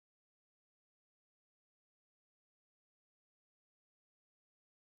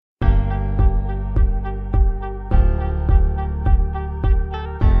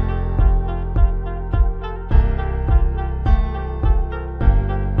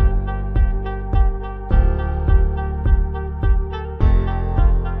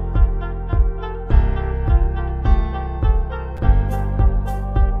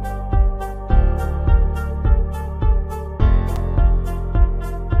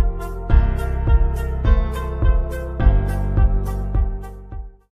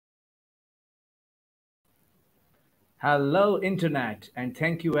Hello, Internet, and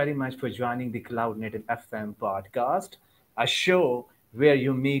thank you very much for joining the Cloud Native FM podcast, a show where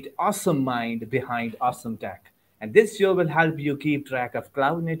you meet awesome mind behind awesome tech. And this show will help you keep track of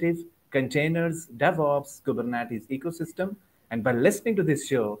cloud native, containers, DevOps, Kubernetes ecosystem. And by listening to this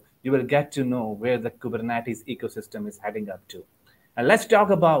show, you will get to know where the Kubernetes ecosystem is heading up to. And let's talk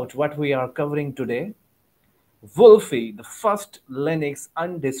about what we are covering today. Wolfi, the first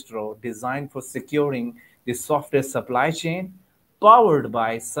Linux-undistro designed for securing the software supply chain, powered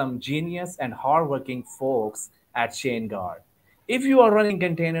by some genius and hardworking folks at Chainguard. If you are running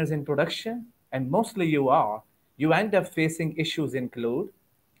containers in production, and mostly you are, you end up facing issues include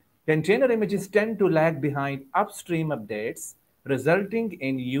container images tend to lag behind upstream updates, resulting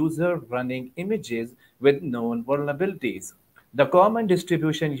in user running images with known vulnerabilities. The common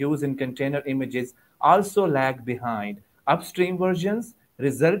distribution used in container images also lag behind upstream versions,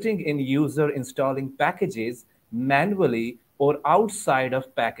 resulting in user installing packages manually or outside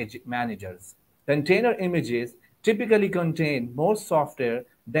of package managers. Container images typically contain more software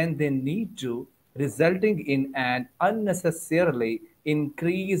than they need to, resulting in an unnecessarily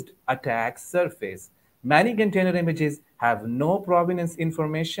increased attack surface. Many container images have no provenance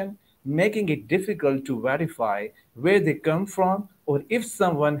information, making it difficult to verify where they come from or if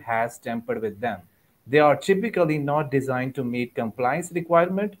someone has tampered with them. They are typically not designed to meet compliance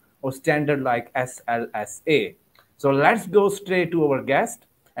requirement or standard like SLSA. So let's go straight to our guest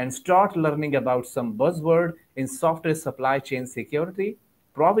and start learning about some buzzword in software supply chain security,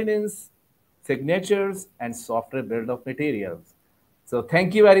 provenance, signatures, and software build of materials. So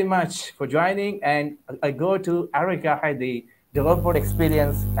thank you very much for joining. And I go to Erica Heidi, developer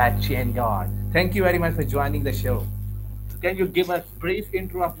experience at Chainguard. Thank you very much for joining the show. So can you give a brief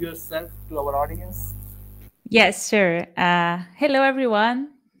intro of yourself to our audience? Yes, sure. Hello, everyone.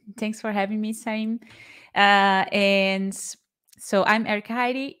 Thanks for having me, Saim. And so I'm Erica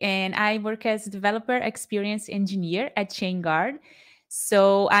Heidi, and I work as developer experience engineer at Chainguard.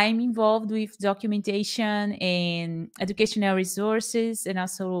 So I'm involved with documentation and educational resources, and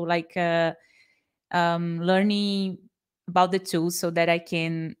also learning about the tools so that I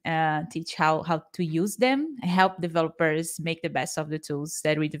can teach how to use them. I help developers make the best of the tools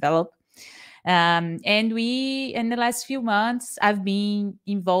that we develop. And we, in the last few months, I've been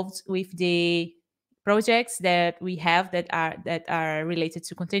involved with the projects that we have that are related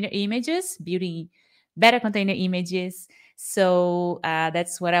to container images, building better container images. So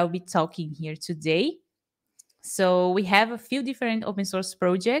that's what I'll be talking here today. So we have a few different open source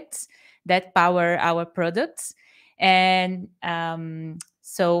projects that power our products. And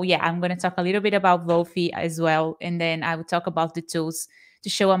so, yeah, I'm going to talk a little bit about Wolfi as well. And then I will talk about the tools to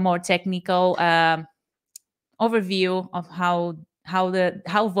show a more technical overview of how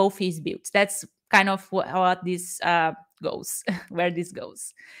Wolfi is built. That's kind of what this goes, where this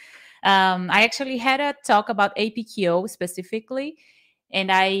goes. I actually had a talk about APQO specifically,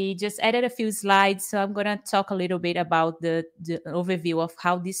 and I just added a few slides. So I'm going to talk a little bit about the overview of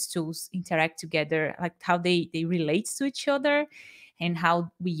how these tools interact together, like how they relate to each other and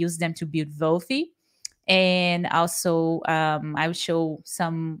how we use them to build Wolfi. And also I will show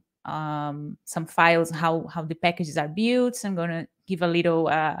some files, how the packages are built. So I'm going to give a little,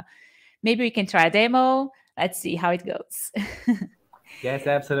 maybe we can try a demo. Let's see how it goes. Yes,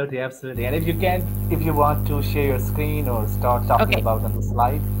 absolutely, absolutely. And if you can, if you want to share your screen or start talking Okay. about on the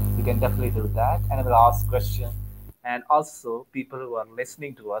slide, you can definitely do that. And I will ask question. And also, people who are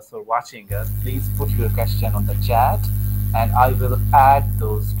listening to us or watching us, please put your question on the chat, and I will add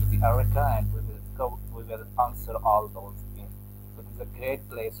those to the Erica, and we will answer all those in. So this is a great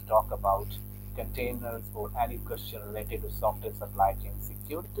place to talk about containers or any question related to software supply chain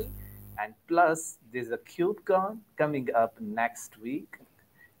security. And plus, there's a KubeCon coming up next week,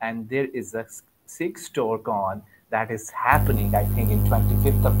 and there is a Sigstore Con that is happening, I think, in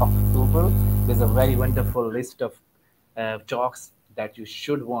 25th of October. There's a very wonderful list of talks that you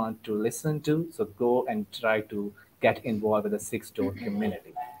should want to listen to. So go and try to get involved with the Sigstore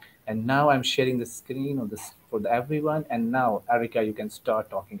community. And now I'm sharing the screen on this for everyone. And now, Erica, you can start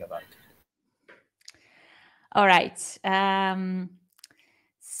talking about it. All right.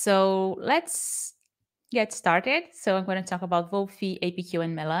 So let's get started. So I'm going to talk about Wolfi, APQ,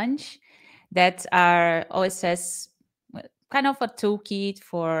 and Melange that are OSS, kind of a toolkit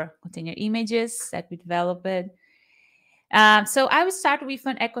for container images that we developed. So I will start with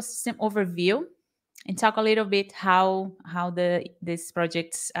an ecosystem overview and talk a little bit how these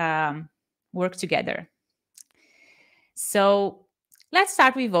projects work together. So let's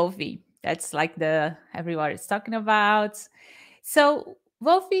start with Wolfi. That's like the everyone is talking about. So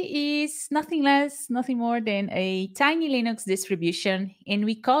Wolfi is nothing less, nothing more than a tiny Linux distribution, and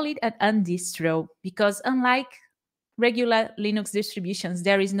we call it an un-distro because unlike regular Linux distributions,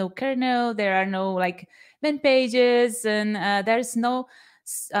 there is no kernel, there are no like man pages, and there's not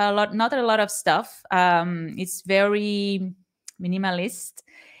a lot of stuff. It's very minimalist,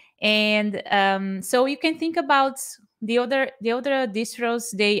 and so you can think about the other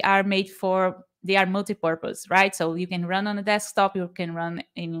distros. They are multi-purpose, right? So you can run on a desktop, you can run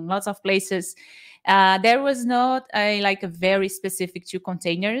in lots of places. There was not a very specific to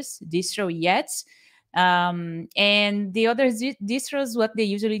containers distro yet. And the other distros, what they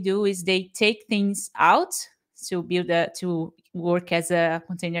usually do is they take things out to work as a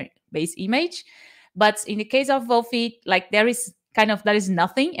container-based image. But in the case of Wolfi, like there is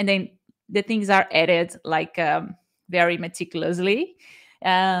nothing, and then the things are added very meticulously.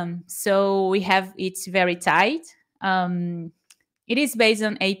 So we have it's very tight. It is based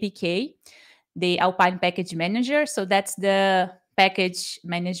on APK, the Alpine Package Manager. So that's the package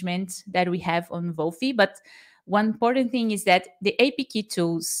management that we have on Wolfi. But one important thing is that the APK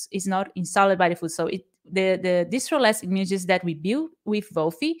tools is not installed by default. So the distroless images that we build with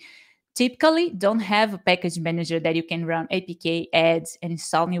Wolfi typically don't have a package manager that you can run APK, add, and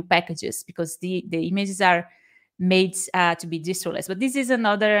install new packages because the images are made to be distroless. But this is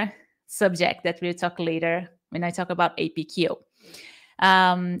another subject that we'll talk later when I talk about APQ.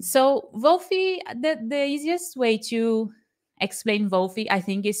 So Wolfi, the easiest way to explain Wolfi, I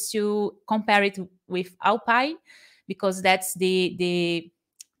think, is to compare it with Alpine because that's the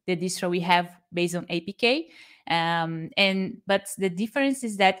distro we have based on APK. But the difference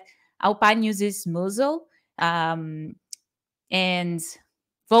is that Alpine uses Muzzle, and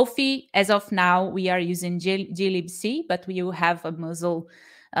Wolfi, as of now, we are using glibc, but we will have a Muzzle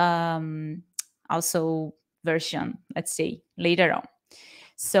also version, let's say, later on.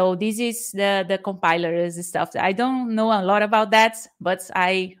 So this is the compilers stuff. I don't know a lot about that, but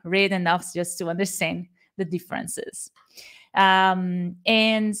I read enough just to understand the differences.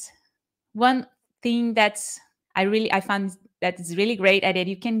 And one thing that's I found that is really great at it,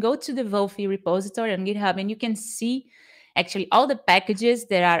 you can go to the Wolfi repository on GitHub and you can see actually all the packages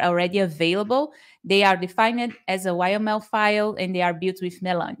that are already available. They are defined as a YML file and they are built with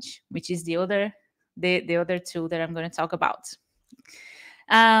Melange, which is the other tool that I'm going to talk about.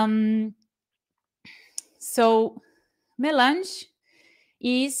 So Melange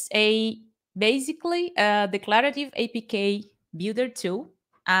is basically a declarative APK builder tool.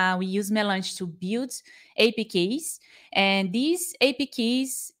 We use Melange to build APKs, and these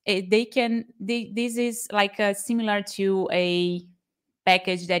APKs this is like similar to a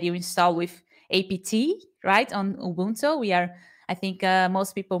package that you install with apt, right? On Ubuntu, I think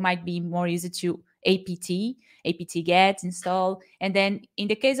most people might be more used to apt-get install, and then in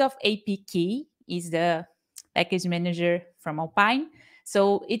the case of apk is the package manager from Alpine.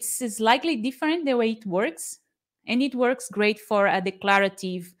 So it's slightly different the way it works, and it works great for a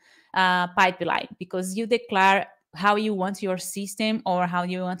declarative pipeline because you declare how you want your system or how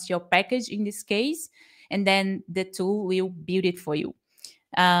you want your package in this case, and then the tool will build it for you.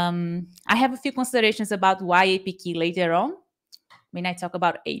 I have a few considerations about why APK later on when I talk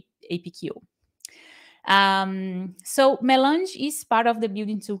about APQ. So Melange is part of the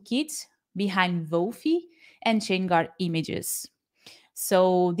building toolkit behind Wolfi and Chainguard images.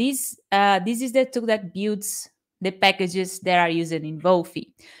 So this is the tool that builds the packages that are used in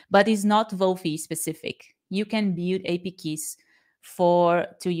Wolfi, but it's not Wolfi specific. You can build APKs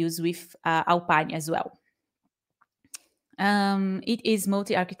to use with Alpine as well. It is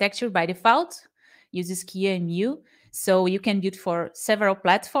multi-architecture by default, uses QEMU, so you can build for several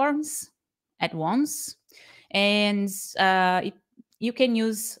platforms at once, and you can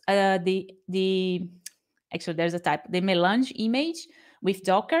use actually there's a type, the Melange image with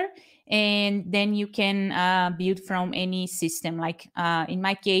Docker, and then you can build from any system. Like in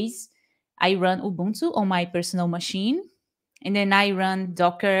my case, I run Ubuntu on my personal machine, and then I run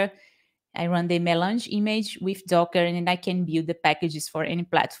Docker. I run the Melange image with Docker, and then I can build the packages for any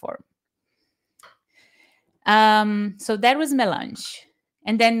platform. So that was Melange.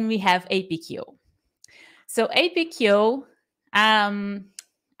 And then we have APQ. So APQ,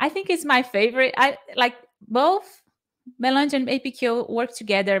 I think it's my favorite. I like both Melange and APQ work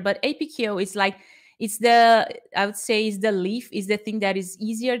together, but APQ is like, I would say is the leaf, is the thing that is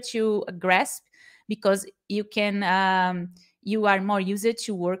easier to grasp because you can, you are more used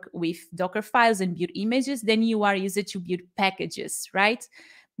to work with Docker files and build images than you are used to build packages, right?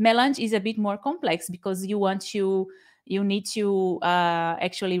 Melange is a bit more complex because you need to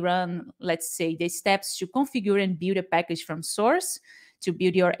actually run, let's say, the steps to configure and build a package from source to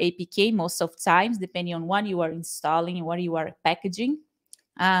build your APK most of times, depending on what you are installing and what you are packaging.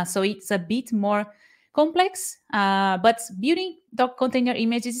 So it's a bit more complex, but building Docker container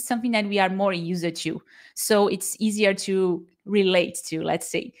images is something that we are more used to. So it's easier to relate to, let's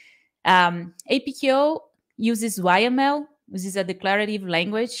say. APKO uses YML, uses a declarative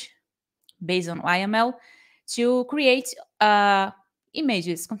language based on YML to create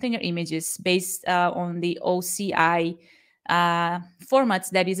images, container images based on the OCI formats.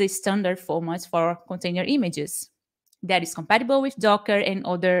 That is a standard format for container images that is compatible with Docker and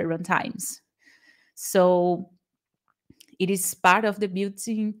other runtimes. So it is part of the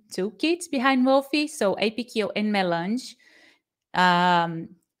built-in toolkit behind Wolfi. So APKO and Melange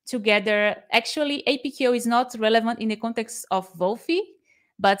together. Actually, APKO is not relevant in the context of Wolfi,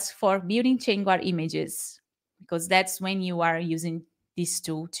 but for building Chainguard images, because that's when you are using this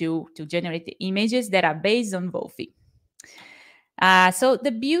tool to generate the images that are based on Wolfi. So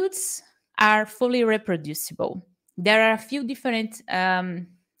the builds are fully reproducible. There are a few different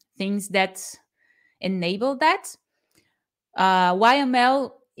things that enable that.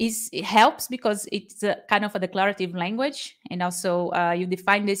 YML it helps because it's a kind of a declarative language, and also you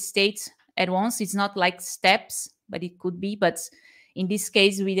define the state at once. It's not like steps, but it could be. But in this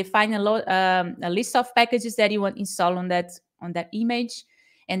case, we define a list of packages that you want to install on that image,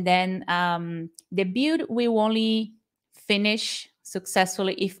 and then the build will only finish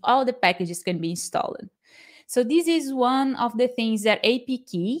successfully if all the packages can be installed. So this is one of the things that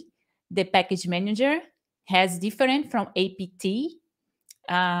APK, the package manager, has different from APT,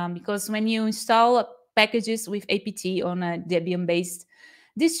 because when you install packages with APT on a Debian-based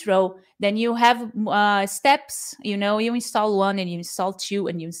distro, then you have steps. You install 1 and you install 2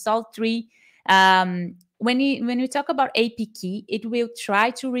 and you install 3. When you talk about APK, it will try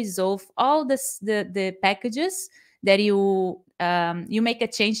to resolve all the packages that you make a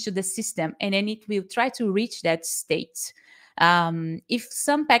change to the system, and then it will try to reach that state. If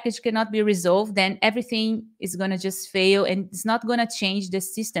some package cannot be resolved, then everything is going to just fail and it's not going to change the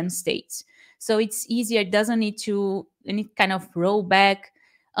system state. So it's easier. It doesn't need to any kind of rollback,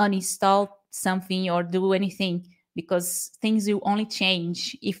 uninstall something or do anything, because things will only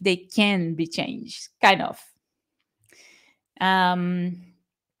change if they can be changed, kind of.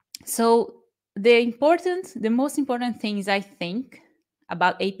 So the most important things I think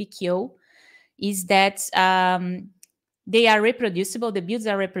about APKO is that they are reproducible, the builds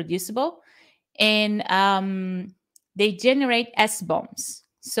are reproducible, and they generate SBOMs.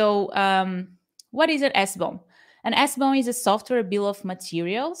 So what is an SBOM? An SBOM is a software bill of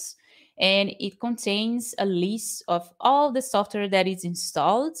materials, and it contains a list of all the software that is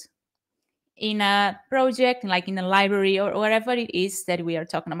installed in a project, like in a library or whatever it is that we are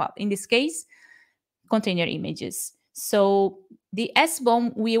talking about. In this case, container images. So the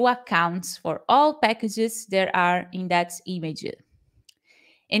SBOM will account for all packages that are in that image.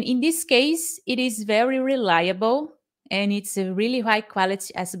 And in this case, it is very reliable, and it's a really high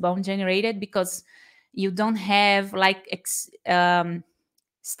quality SBOM generated, because you don't have like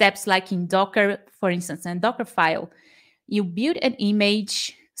steps like in Docker, for instance, in Docker file. You build an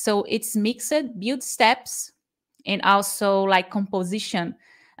image, so it's mixed build steps and also like composition.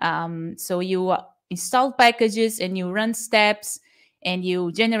 So you install packages and you run steps and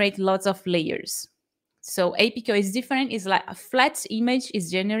you generate lots of layers. So APKO is different. It's like a flat image is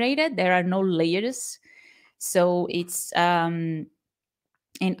generated. There are no layers. So it's and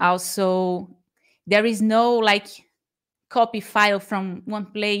also there is no like copy file from one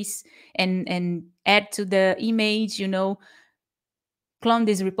place and add to the image, clone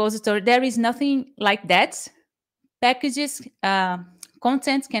this repository. There is nothing like that. Packages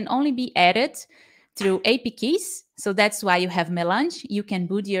content can only be added through APKs. So that's why you have Melange. You can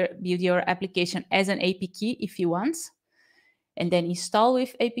build your application as an APK if you want, and then install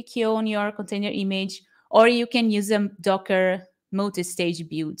with APKO on your container image, or you can use a Docker multi-stage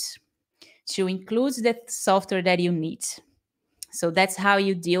build to include the software that you need. So that's how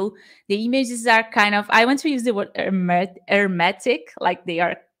you deal. The images are kind of, I want to use the word hermetic, like they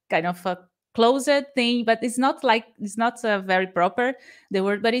are kind of a closed thing, but it's not very proper, the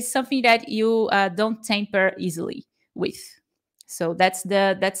word, but it's something that you don't tamper easily with. So that's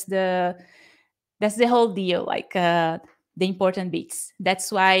the whole deal, like the important bits.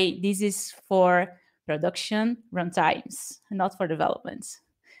 That's why this is for production runtimes, not for development.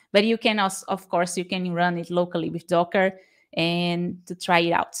 But you can also, of course, you can run it locally with Docker and to try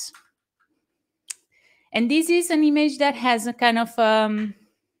it out. And this is an image that has a kind of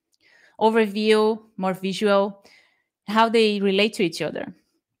overview, more visual, how they relate to each other.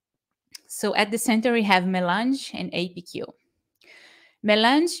 So at the center, we have Melange and APKO.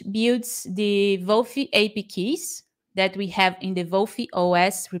 Melange builds the Wolfi AP keys that we have in the Wolfi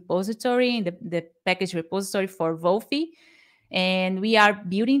OS repository, in the package repository for Wolfi. And we are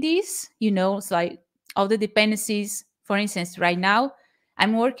building this, it's like all the dependencies. For instance, right now,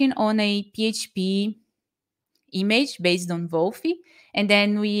 I'm working on a PHP image based on Wolfi. And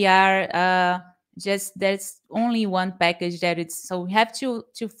then we are there's only one package that it's, so we have to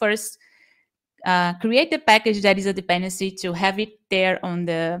first create the package that is a dependency to have it there on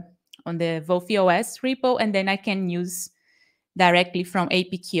the Wolfi OS repo, and then I can use directly from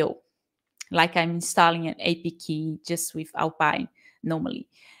APQ, like I'm installing an APK just with Alpine normally.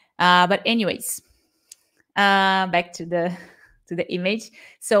 But anyways, back to the image.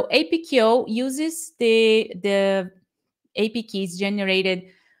 So APQ uses the APKs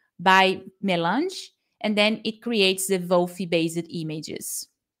generated by Melange, and then it creates the Wolfi-based images.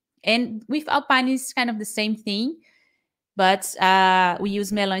 And with Alpine, it's kind of the same thing, but we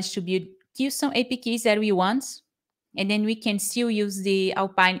use Melange to build custom APKs that we want. And then we can still use the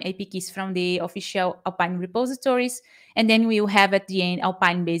Alpine APKs from the official Alpine repositories. And then we'll have at the end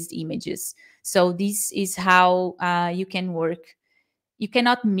Alpine-based images. So this is how you can work. You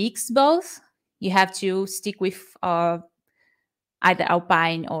cannot mix both. You have to stick with either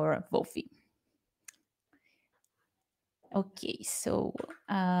Alpine or Wolfi. Okay, so,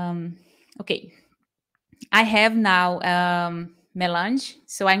 okay. I have now Melange.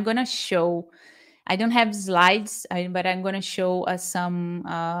 So I'm going to show, I don't have slides, but I'm going to show some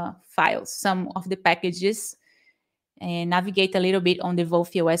files, some of the packages, and navigate a little bit on the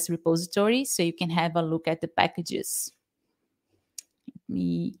Wolfi OS repository so you can have a look at the packages. Let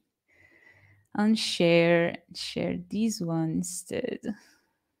me share this one instead.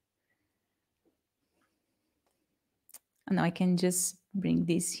 Oh, no, I can just bring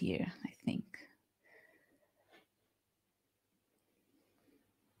this here, I think.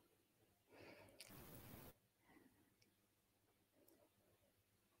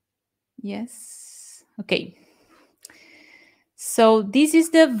 Yes. Okay. So this is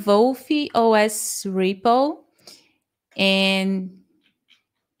the Wolfi OS repo, and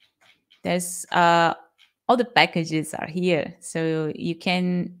there's all the packages are here. So you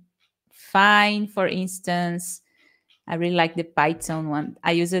can find, for instance, I really like the Python one.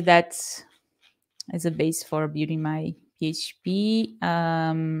 I use that as a base for building my PHP.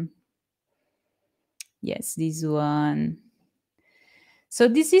 Yes, this one. So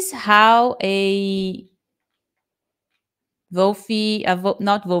this is how a Wolfi,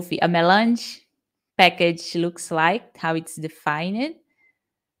 not Wolfi, a Melange package looks like, how it's defined. Let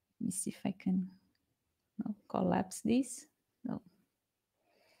me see if I can collapse this. No.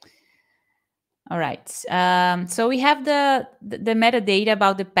 All right. So we have the metadata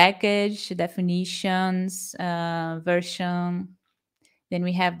about the package, definitions, version. Then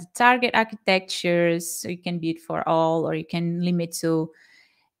we have the target architectures. So you can build for all, or you can limit to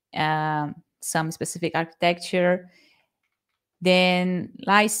some specific architecture. Then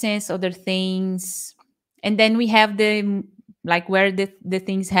license, other things. And then we have the, like, where the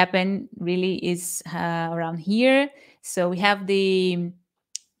things happen really is around here. So we have the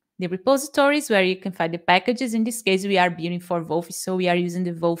repositories where you can find the packages. In this case, we are building for Wolfi, so we are using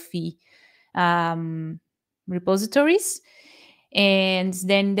the Wolfi repositories. And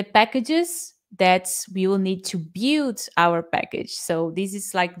then the packages that we will need to build our package. So this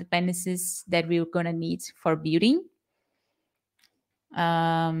is like dependencies that we're going to need for building.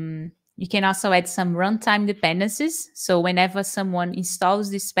 You can also add some runtime dependencies. So whenever someone installs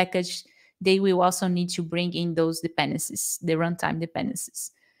this package, they will also need to bring in those dependencies, the runtime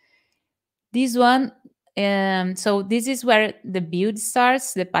dependencies. This one, so this is where the build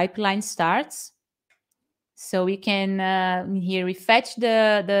starts, the pipeline starts. So we can, here we fetch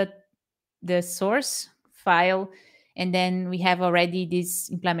the source file, and then we have already this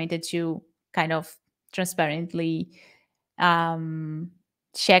implemented to kind of transparently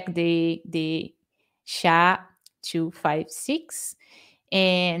check the SHA-256.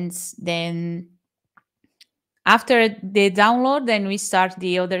 And then after the download, then we start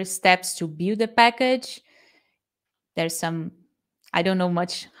the other steps to build the package. There's some, I don't know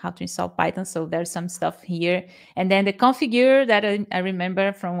much how to install Python, so there's some stuff here. And then the configure that I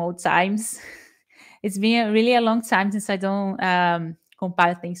remember from old times. It's been really a long time since I don't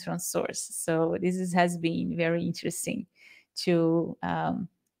compile things from source. So this has been very interesting to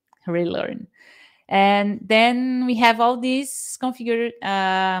relearn. And then we have all these configured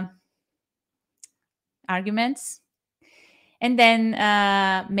arguments, and then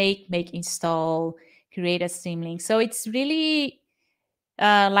make install, create a symlink. So it's really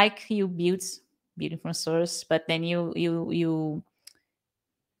like you building from source, but then you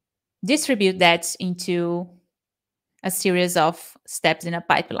distribute that into a series of steps in a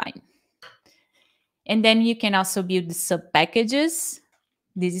pipeline. And then you can also build the sub packages.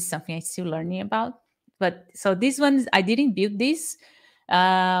 This is something I'm still learning about. But so this one, I didn't build this.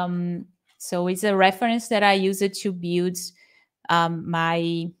 So it's a reference that I use it to build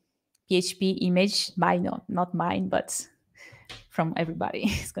my PHP image. Not mine, but from everybody.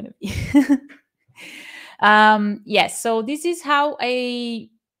 It's going to be. Yes, so this is how a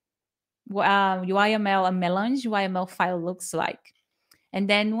YML, a melange YML file looks like. And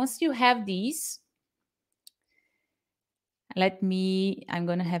then once you have these, I'm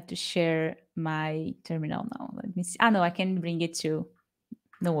going to have to share my terminal now. Let me see. No, I can bring it to,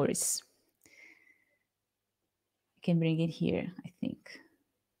 no worries. I can bring it here, I think.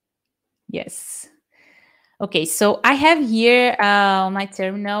 Yes. Okay, so I have here my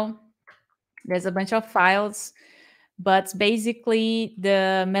terminal. There's a bunch of files, but basically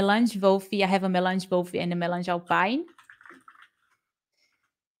the melange Wolfi, I have a melange Wolfi and a melange Alpine.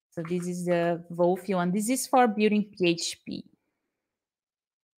 So this is the Wolfi one. This is for building PHP.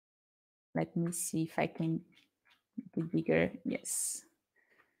 Let me see if I can make it bigger. Yes.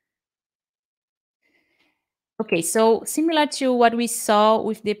 Okay, so similar to what we saw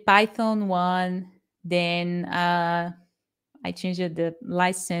with the Python one, then I changed the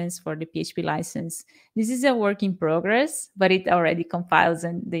license for the PHP license. This is a work in progress, but it already compiles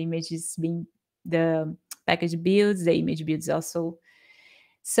and the image is being, the package builds, the image builds also.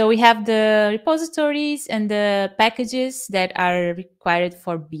 So we have the repositories and the packages that are required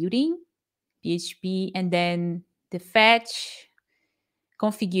for building PHP, and then the fetch,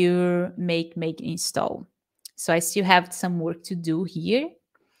 configure, make, install. So I still have some work to do here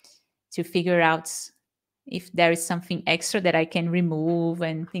to figure out if there is something extra that I can remove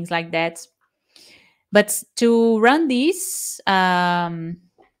and things like that. But to run this, I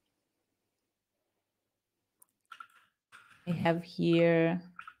have here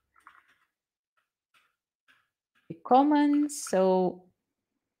the commands. So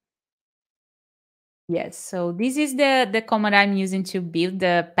yes, so this is the command I'm using to build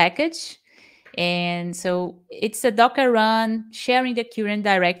the package. And so it's a Docker run sharing the current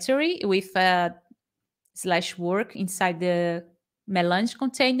directory with /work inside the melange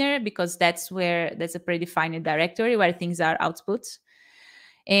container, because that's a predefined directory where things are output.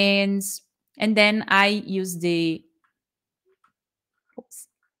 And then I use the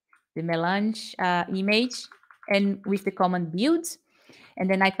melange image and with the command build, and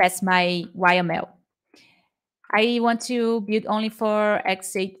then I pass my YML. I want to build only for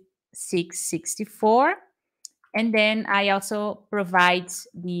x86-64. And then I also provide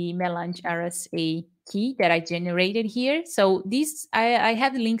the melange RSA key that I generated here. So this, I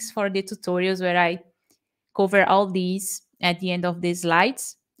have links for the tutorials where I cover all these at the end of the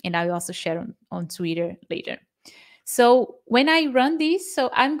slides, and I will also share on Twitter later. So when I run this, so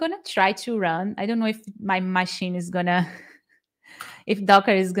I'm going to try to run. I don't know if my machine is going to, if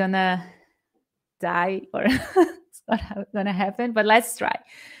Docker is going to die or it's not going to happen, but let's try.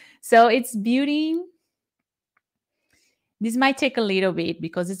 So it's building. This might take a little bit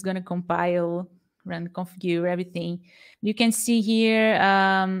because it's going to compile, run, configure everything. You can see here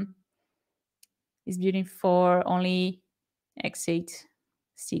it's building for only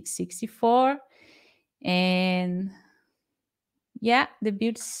x86-64. And yeah, the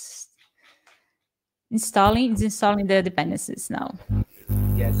build's installing. It's installing the dependencies now.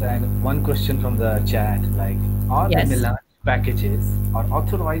 Yes, and one question from the chat, like, are the Yes. melange packages are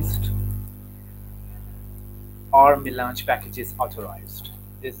authorized? Are melange packages authorized?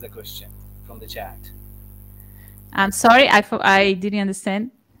 This is the question from the chat. I'm sorry, I didn't understand.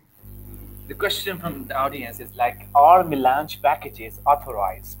 The question from the audience is like, are melange packages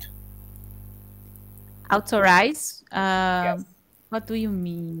authorized? Authorized? Yes. What do you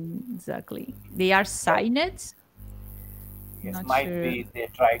mean exactly? They are signed? Yes, Not might sure. be they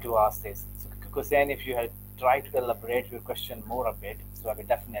try to ask this. So, Hussein, if you had tried to elaborate your question more a bit, so I will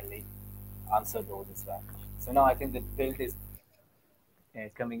definitely answer those as well. So now I think the build is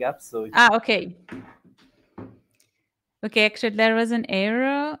coming up. So Okay. Okay, actually there was an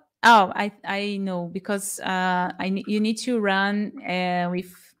error. Oh, I know, because you need to run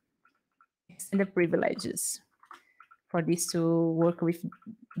with extended privileges for this to work with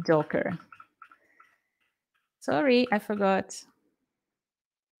Docker. Sorry, I forgot.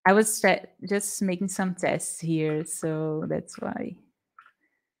 I was just making some tests here, so that's why.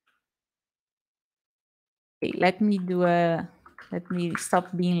 Okay, let me stop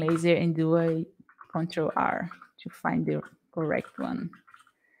being lazy and do a Control R to find the correct one.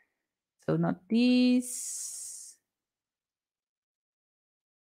 So not this.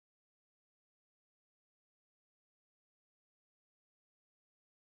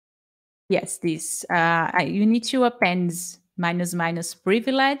 Yes, this. You need to append --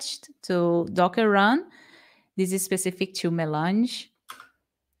 privileged to Docker run. This is specific to Melange.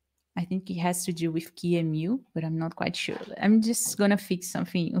 I think it has to do with QEMU, but I'm not quite sure. I'm just gonna fix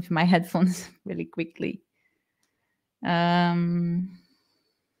something with my headphones really quickly.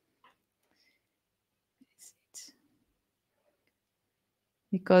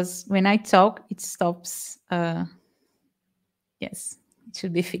 Because when I talk, it stops. Yes, it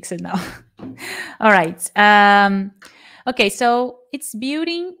should be fixed now. All right. Okay, so it's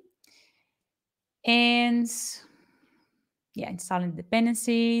building and yeah, installing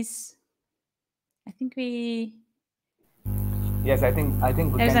dependencies. I think Yes, I think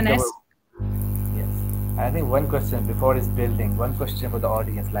we there's can an cover. S. Yes, I think one question before is building. One question for the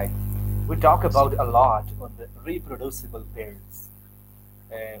audience. Like, we talk about a lot on the reproducible builds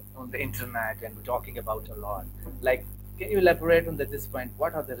on the internet, and we're talking about a lot. Like, can you elaborate on this point?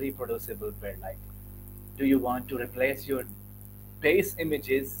 What are the reproducible build? Like, do you want to replace your base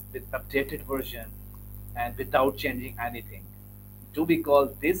images with updated version and without changing anything? Do we call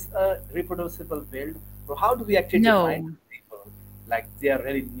this a reproducible build, or how do we actually define No. people like they are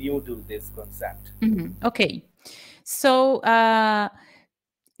really new to this concept? Okay. So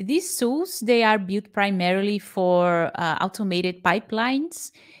these tools, they are built primarily for automated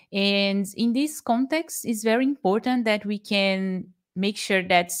pipelines. And in this context, it's very important that we can make sure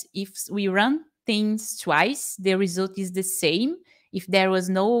that if we run things twice, the result is the same. If there was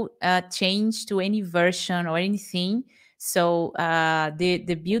no change to any version or anything, so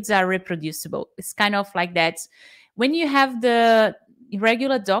the builds are reproducible. It's kind of like that. When you have the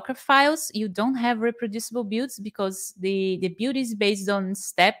regular Docker files, you don't have reproducible builds because the build is based on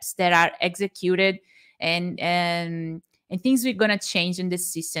steps that are executed and things are gonna change in the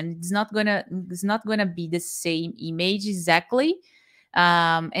system. It's not gonna be the same image exactly.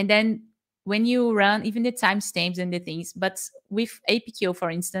 And then when you run even the timestamps and the things, but with APKO,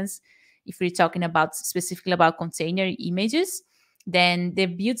 for instance, if we're talking about specifically about container images, then the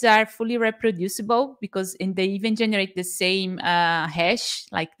builds are fully reproducible because and they even generate the same hash,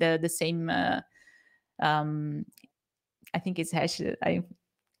 like the same. Um, I think it's hash.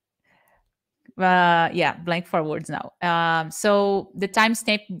 Yeah, blank for words now. So the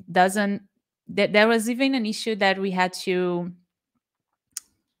timestamp doesn't. There was even an issue that we had to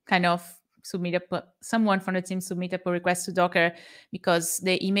kind of someone from the team submit up a request to Docker because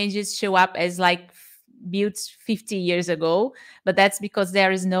the images show up as like built 50 years ago, but that's because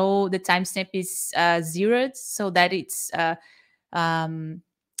there is no the timestamp is zeroed, so that it's um,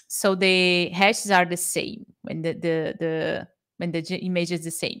 so the hashes are the same when the image is the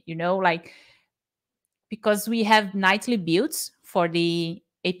same. Like because we have nightly builds for the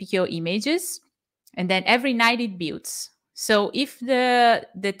APKO images, and then every night it builds. So if the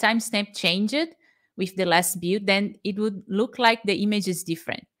timestamp changed with the last build, then it would look like the image is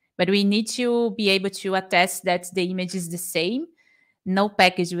different. But we need to be able to attest that the image is the same. No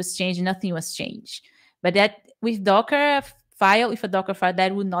package was changed, nothing was changed. But that with Docker file, with a Docker file,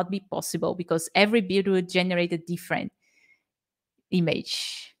 that would not be possible because every build would generate a different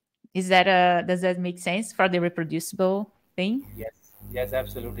image. Does that make sense for the reproducible thing? Yes, yes,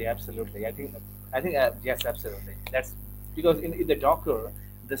 absolutely, absolutely. I think, yes, absolutely. That's because in the Docker,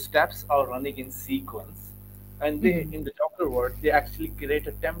 the steps are running in sequence, and they Mhm. in the Docker world they actually create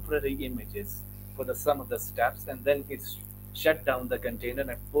a temporary images for the sum of the steps, and then it's shut down the container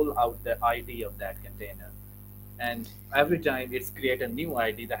and pull out the ID of that container. And every time it's create a new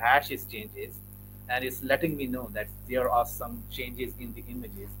ID, the hash is changes, and it's letting me know that there are some changes in the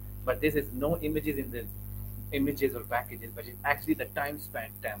images, but this is no images in the images or packages, but it's actually the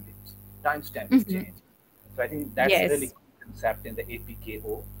timestamp is Mhm. changed. So I think that's a really Yes. cool concept in the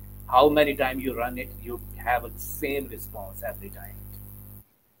APKO. How many times you run it, you have a same response every time.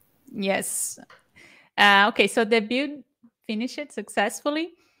 Yes. Okay, so the build finished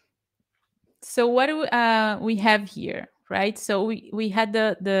successfully. So what do we have here, right? So we had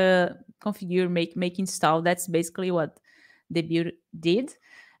the configure make install. That's basically what the build did.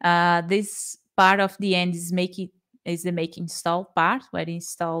 This part of the end is the make install part where it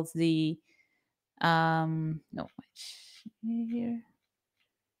installs the no here.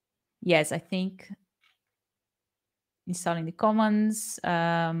 Yes, I think installing the commands.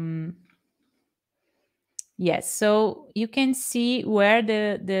 Yes, so you can see where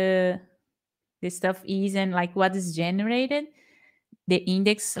the stuff is and like what is generated. The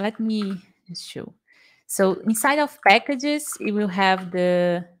index, let me just show. So inside of packages, it will have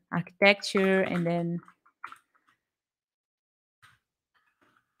the architecture, and then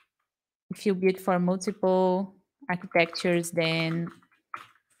if you build for multiple architectures, then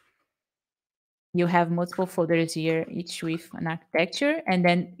You have multiple folders here, each with an architecture. And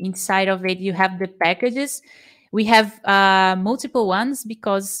then inside of it, you have the packages. We have multiple ones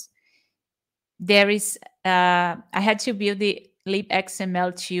because there is, I had to build the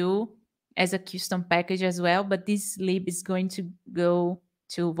libxml2 as a custom package as well, but this lib is going to go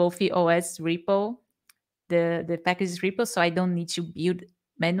to Wolfi OS repo, the package repo, so I don't need to build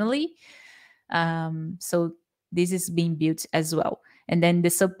manually. So this is being built as well. And then the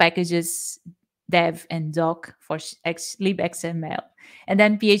sub packages dev and doc for libxml, and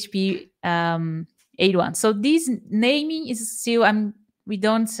then PHP 81. So this naming is still, we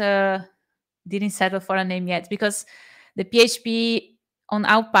didn't settle for a name yet because the PHP on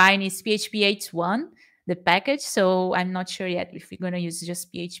Alpine is PHP 81, the package. So I'm not sure yet if we're going to use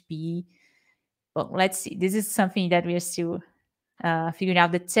just PHP. Well, let's see. This is something that we are still figuring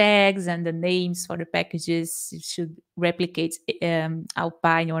out, the tags and the names for the packages. It should replicate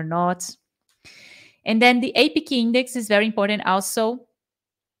Alpine or not. And then the APK index is very important also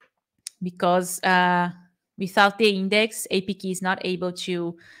because without the index, APK is not able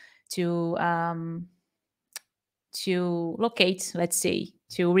to locate, let's say,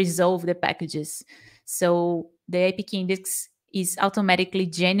 to resolve the packages. So the APK index is automatically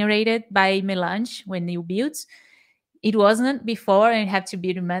generated by Melange when you build. It wasn't before and had to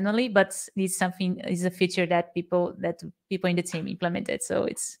build manually, but it's something, is a feature that people in the team implemented. So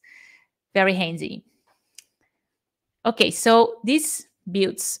it's very handy. Okay, so this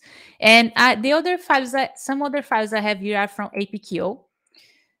builds, and the other files some other files I have here are from APK-O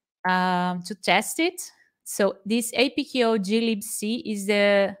to test it. So this APK-O glibc is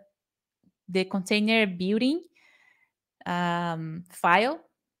the container building file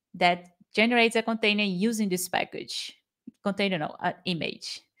that generates a container using this package. Container, no,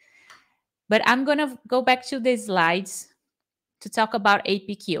 image. But I'm gonna go back to the slides to talk about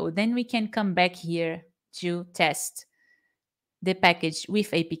APK-O. Then we can come back here to test the package with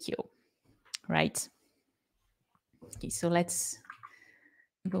APK-O, right? Okay, so let's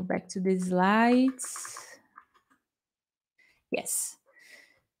go back to the slides. Yes.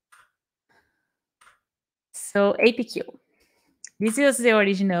 So APK-O. This is the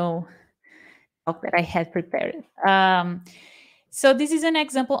original talk that I had prepared. So this is an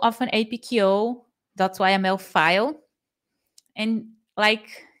example of an APK-O.yml file. And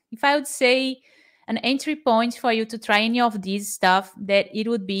like, if I would say an entry point for you to try any of these stuff, that it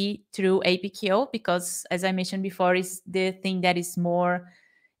would be through APK-O, because as I mentioned before, is the thing that is more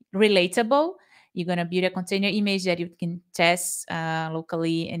relatable. You're going to build a container image that you can test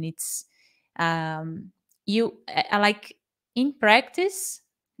locally, and it's like in practice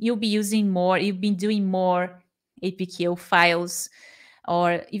you'll be using more, you've been doing more APK-O files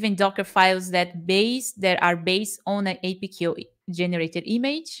or even Docker files that are based on an APK-O generated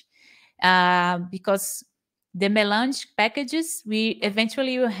image, because the Melange packages, we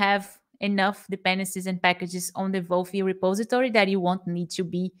eventually will have enough dependencies and packages on the Wolfi repository that you won't need to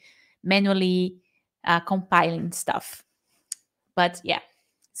be manually compiling stuff. But yeah,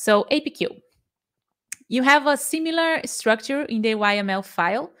 so APK-O. You have a similar structure in the YML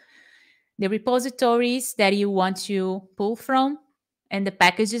file, the repositories that you want to pull from, and the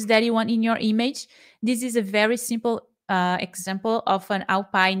packages that you want in your image. This is a very simple example of an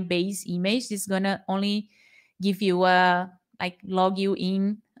Alpine-based image. This is gonna only give you log you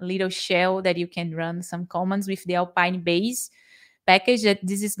in a little shell that you can run some commands with the Alpine base package. That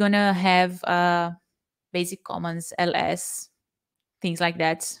this is gonna have basic commands, ls, things like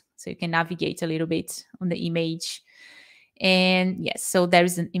that, so you can navigate a little bit on the image. And yes, so there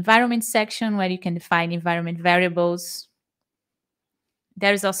is an environment section where you can define environment variables.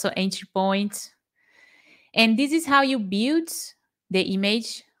 There is also entry point. And this is how you build the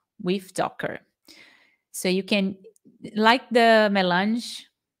image with Docker. So you can, like the Melange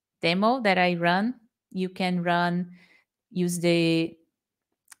demo that I run, you can use the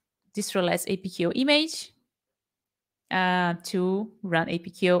distroless APK-O image to run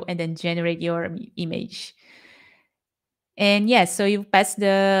APK-O and then generate your image. And yes, so you pass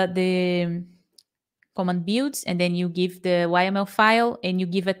the command builds, and then you give the YML file, and you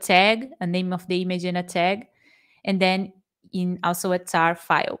give a tag, a name of the image and a tag, and then in also a tar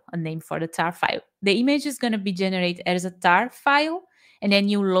file, a name for the tar file. The image is going to be generated as a tar file, and then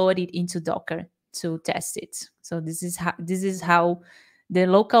you load it into Docker to test it. So this is how the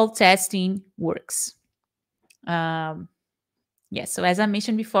local testing works. Yes, so as I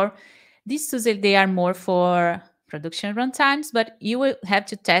mentioned before, these tools, they are more for production runtimes, but you will have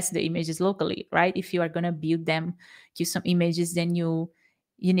to test the images locally, right? If you are going to build them, custom images, then you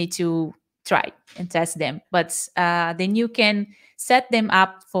need to try and test them. But then you can set them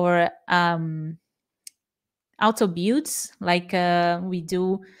up for auto builds like we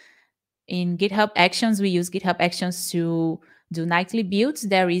do in GitHub Actions. We use GitHub Actions to do nightly builds.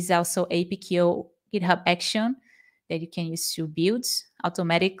 There is also APKO GitHub Action that you can use to build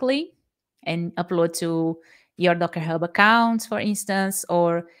automatically and upload to your Docker Hub account, for instance,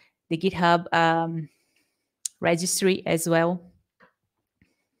 or the GitHub registry as well.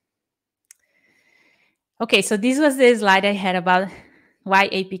 Okay, so this was the slide I had about why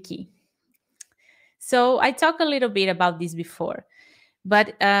APK. So I talked a little bit about this before,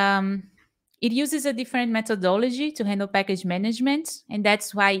 but it uses a different methodology to handle package management, and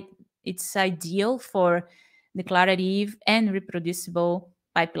that's why it's ideal for declarative and reproducible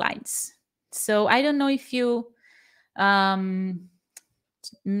pipelines. So I don't know if you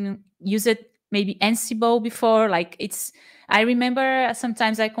use it maybe Ansible before. Like I remember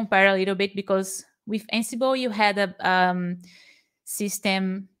sometimes I compare a little bit because with Ansible you had a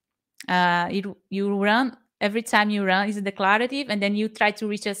system. You run every time you run is a declarative, and then you try to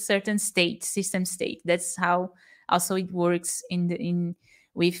reach a certain state, system state. That's how also it works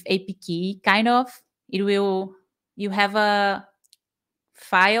with APK. Kind of, you have a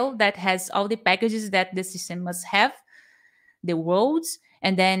file that has all the packages that the system must have, the roles,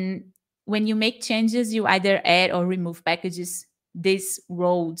 and then when you make changes, you either add or remove packages. This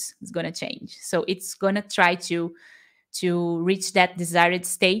roles is gonna change, so it's gonna try to reach that desired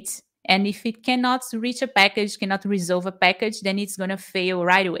state. And if it cannot reach a package, cannot resolve a package, then it's gonna fail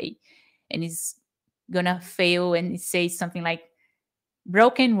right away, and it's gonna fail and it says something like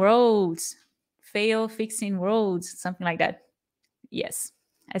broken roads, fail fixing roads, something like that. Yes.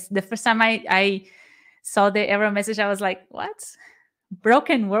 As the first time I saw the error message, I was like, what?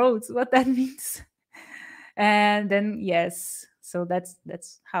 Broken roads, what that means? And then, yes, so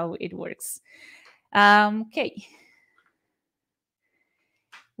that's how it works. Okay.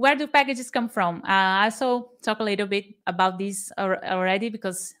 Where do packages come from? I also talk a little bit about this already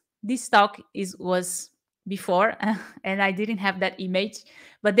because this talk was before and I didn't have that image.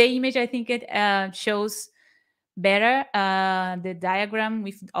 But the image, I think it shows better the diagram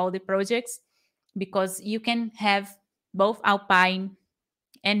with all the projects, because you can have both Alpine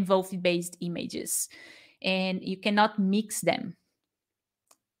and Wolfi-based images, and you cannot mix them.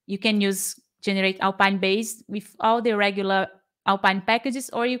 You can use generate Alpine-based with all the regular Alpine packages,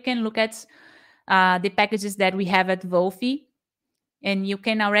 or you can look at the packages that we have at Wolfi, and you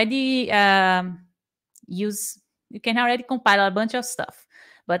can already you can already compile a bunch of stuff.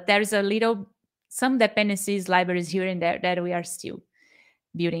 But there's some dependencies, libraries here and there that we are still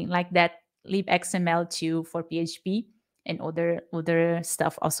building, like that libxml2 for PHP, and other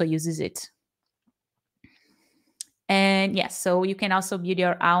stuff also uses it. And yes, so you can also build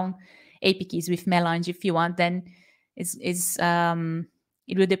your own APKs with Melange if you want. Then it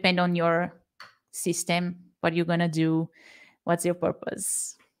will depend on your system, what you're gonna do, what's your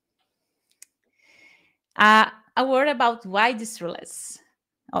purpose. A word about why distroless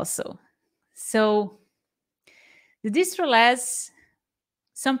also. So the distroless,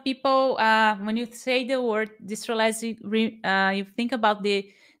 some people, when you say the word distroless, you think about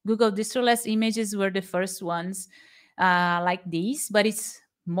the Google distroless images were the first ones like these, but it's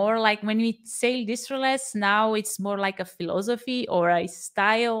more like when we say distroless now, it's more like a philosophy or a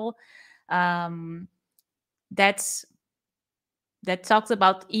style that talks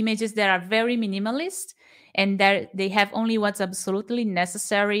about images that are very minimalist and that they have only what's absolutely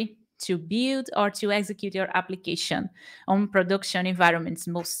necessary to build or to execute your application on production environments,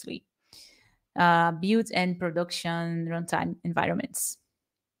 mostly build and production runtime environments.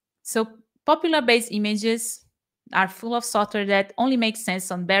 So popular base images are full of software that only makes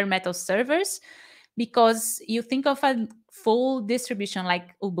sense on bare metal servers, because you think of a full distribution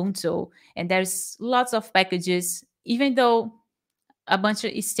like Ubuntu, and there's lots of packages, even though a bunch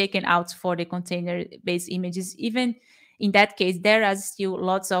is taken out for the container-based images. Even in that case, there are still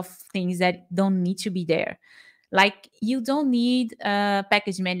lots of things that don't need to be there. Like, you don't need a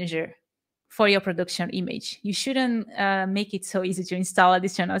package manager for your production image. You shouldn't make it so easy to install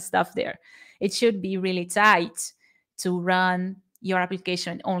additional stuff there. It should be really tight to run your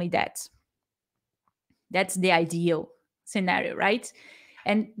application, only that. That's the ideal scenario, right?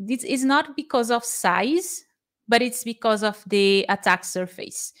 And this is not because of size, but it's because of the attack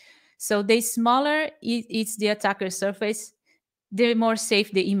surface. So the smaller it's the attacker surface, the more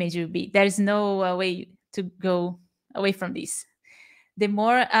safe the image will be. There's no way to go away from this. The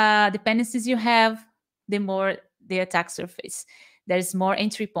more dependencies you have, the more the attack surface. There's more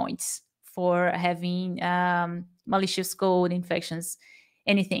entry points for having malicious code, infections,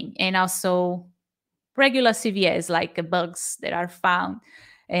 anything. And also regular CVS, like bugs that are found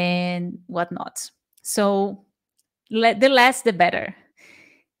and whatnot. So the less the better.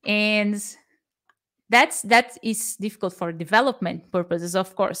 And that is difficult for development purposes,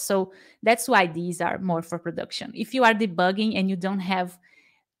 of course. So that's why these are more for production. If you are debugging and you don't have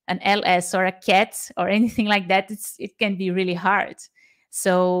an ls or a cat or anything like that, it can be really hard.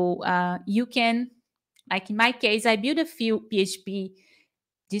 So you can, like in my case, I built a few PHP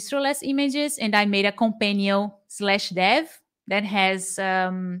distroless images, and I made a companion /dev that has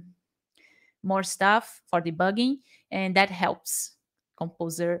more stuff for debugging, and that helps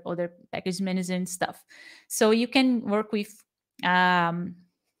Composer, other package managers and stuff. So you can work with a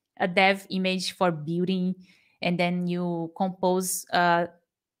dev image for building, and then you compose a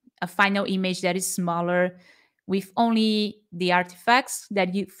final image that is smaller with only the artifacts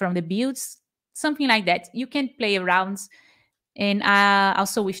that you from the builds, something like that. You can play around, and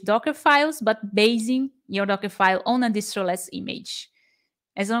also with Docker files, but basing your Docker file on a distroless image.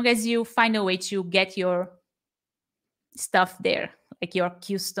 As long as you find a way to get your stuff there, like your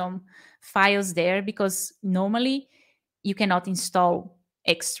custom files there, because normally you cannot install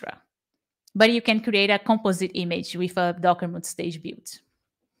extra, but you can create a composite image with a Docker multi-stage build.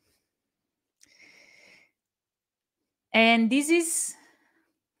 And this is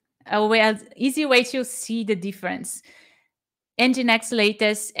an easy way to see the difference. Nginx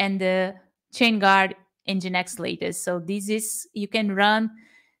latest and the Chainguard Nginx latest. So this is, you can run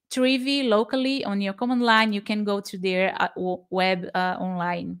CRI-O locally on your command line. You can go to their web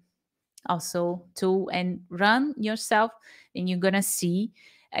online also tool and run yourself, and you're gonna see.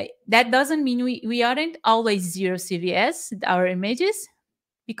 That doesn't mean we aren't always zero CVS, our images,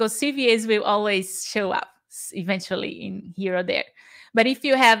 because CVS will always show up eventually in here or there. But if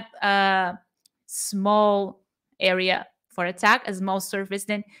you have a small area for attack, a small surface,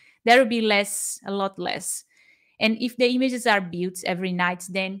 then there will be a lot less. And if the images are built every night,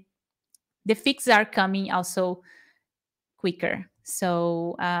 then the fixes are coming also quicker.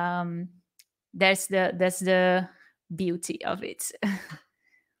 So that's the beauty of it.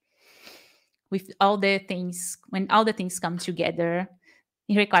 With all the things, when all the things come together,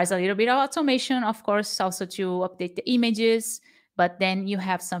 it requires a little bit of automation, of course, also to update the images, but then you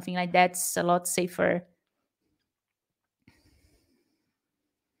have something like that's a lot safer.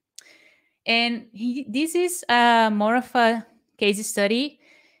 And this is more of a case study.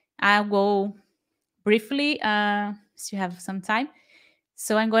 I'll go briefly, so you have some time.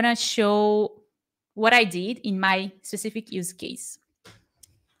 So I'm going to show what I did in my specific use case.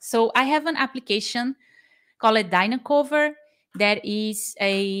 So I have an application called DynaCover that is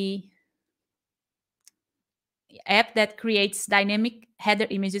a app that creates dynamic header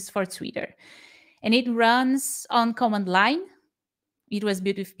images for Twitter. And it runs on command line. It was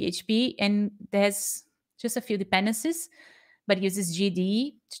built with PHP, and there's just a few dependencies, but uses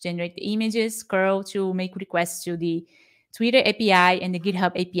GD to generate the images, curl to make requests to the Twitter API and the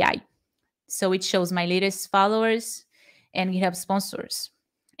GitHub API. So it shows my latest followers and GitHub sponsors.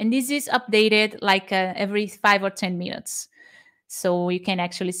 And this is updated like every 5 or 10 minutes. So you can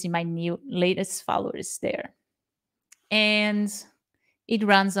actually see my new latest followers there. And it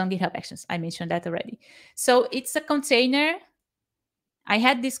runs on GitHub Actions. I mentioned that already. So it's a container. I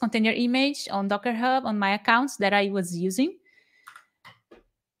had this container image on Docker Hub on my accounts that I was using.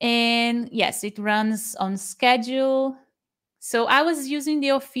 And yes, it runs on schedule. So I was using the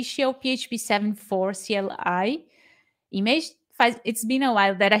official PHP 7.4 CLI image. It's been a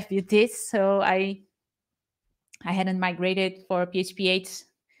while that I built this, so I hadn't migrated for PHP 8.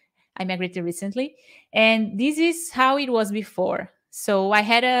 I migrated recently. And this is how it was before. So I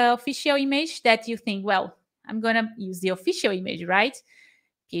had an official image that you think, well, I'm going to use the official image, right?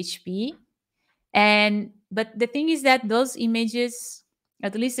 PHP. But the thing is that those images,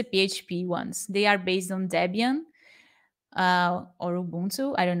 at least the PHP ones, they are based on Debian or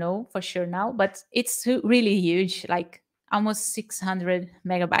Ubuntu. I don't know for sure now, but it's really huge, like almost 600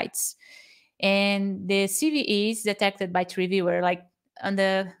 megabytes. And the CVEs detected by CRI-O were like on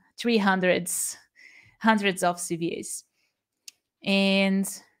the 300s, hundreds of CVEs. And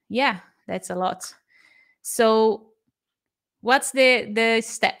yeah, that's a lot. So what's the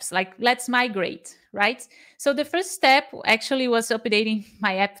steps? Like, let's migrate, right? So the first step actually was updating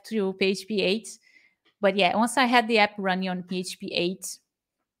my app to PHP 8. But yeah, once I had the app running on PHP 8,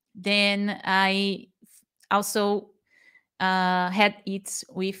 then I also had it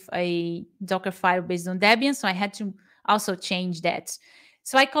with a Docker file based on Debian. So I had to also change that.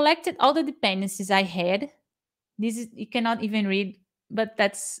 So I collected all the dependencies I had. This is, you cannot even read, but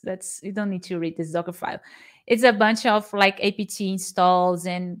that's you don't need to read this Docker file. It's a bunch of like apt installs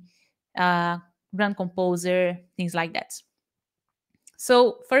and run composer, things like that.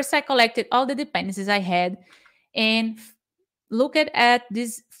 So first I collected all the dependencies I had, and look at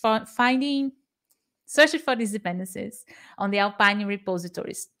this for searching for these dependencies on the Alpine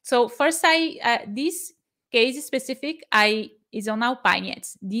repositories. So first, this case specific is on Alpine yet.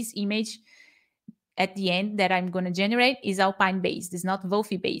 This image at the end that I'm going to generate is Alpine based. It's not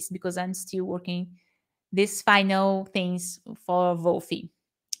Wolfi based because I'm still working these final things for Wolfi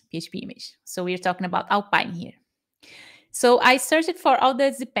PHP image. So we're talking about Alpine here. So I searched for all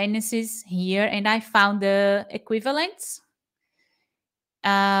the dependencies here and I found the equivalents.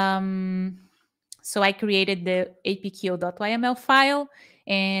 So I created the apko.yml file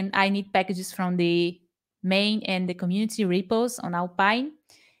and I need packages from the main and the community repos on Alpine.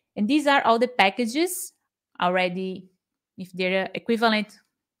 And these are all the packages already, if they're equivalent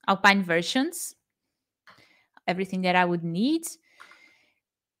Alpine versions, everything that I would need.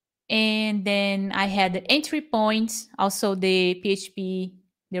 And then I had the entry point, also the PHP,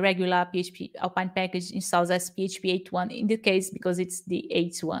 the regular PHP Alpine package installs as PHP 8.1 in the case because it's the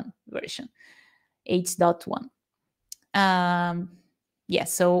 8.1 version, 8.1. Yeah,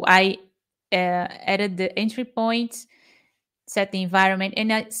 so I added the entry point, set the environment,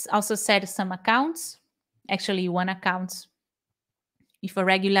 and I also set some accounts, actually one account if a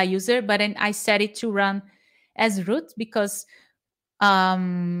regular user, but then I set it to run as root because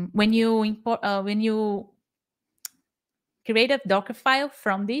when you create a Docker file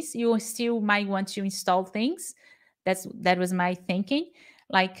from this, you still might want to install things. That was my thinking,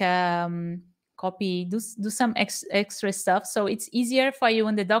 like copy, do some extra stuff. So it's easier for you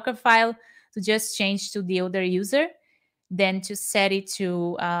in the Docker file to just change to the other user than to set it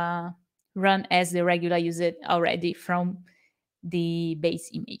to run as the regular user already from the base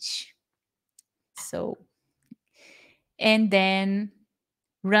image. So, and then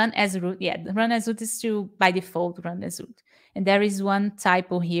run as root. Yeah, run as root is to by default run as root. And there is one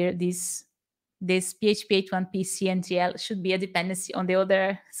typo here. This PHP 8.1 PCNTL should be a dependency on the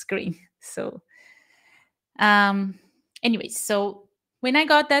other screen. So, anyways, so when I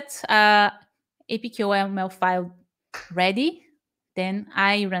got that apko.yml file ready, then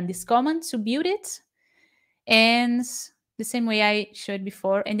I run this command to build it, and the same way I showed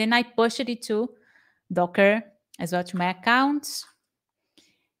before, and then I pushed it to Docker as well to my account.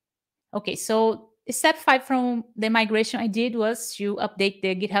 Okay, so step 5 from the migration I did was to update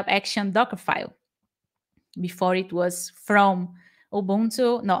the GitHub Action Docker file. Before it was from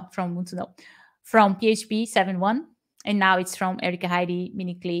Ubuntu, from PHP 7.1, and now it's from Erika Heidi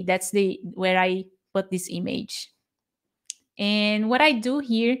Minikli. That's where I put this image. And what I do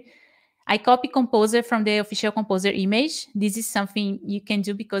here, I copy Composer from the official Composer image. This is something you can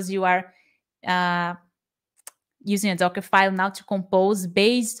do because you are using a Docker file now to compose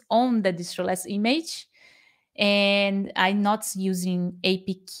based on the distroless image. And I'm not using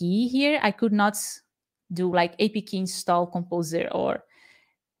APK here. I could not do like APK install Composer, or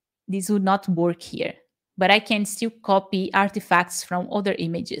this would not work here. But I can still copy artifacts from other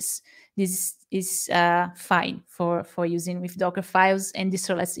images. This is fine for using with Docker files and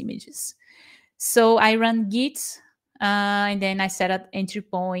distroless images. So I run git, and then I set up entry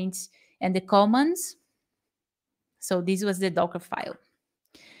points and the commands. So this was the Docker file.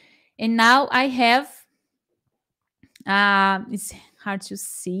 And now I have, it's hard to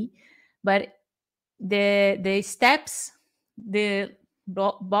see, but the steps, the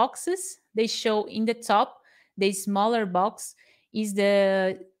boxes, they show in the top, the smaller box is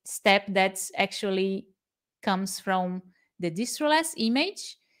the step that actually comes from the distroless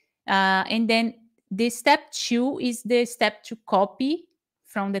image. And then the step 2 is the step to copy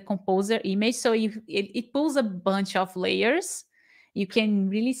from the Composer image. So it pulls a bunch of layers. You can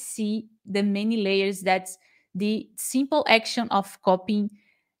really see the many layers that the simple action of copying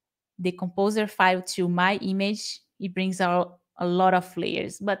the Composer file to my image, it brings out a lot of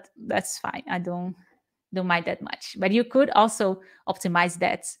layers, but that's fine. I don't mind that much. But you could also optimize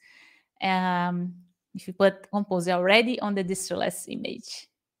that if you put Composer already on the distroless image.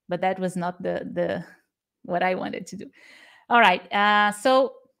 But that was not the what I wanted to do. All right,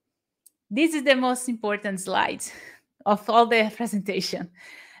 so this is the most important slide of all the presentation,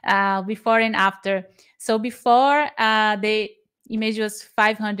 before and after. So before, the image was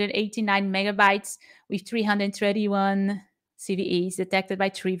 589 megabytes with 331 CVEs detected by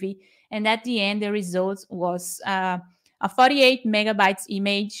Trivi. And at the end, the result was a 48 megabytes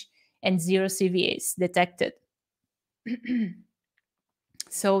image and 0 CVEs detected.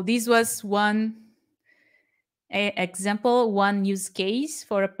 So this was one example, one use case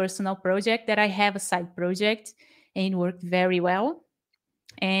for a personal project that I have, a side project, and it worked very well.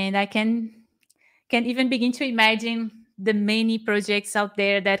 And I can even begin to imagine the many projects out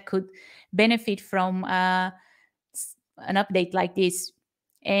there that could benefit from an update like this.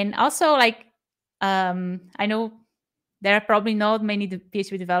 And also, like, I know there are probably not many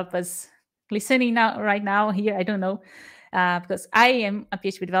PHP developers listening now, right now here. I don't know, because I am a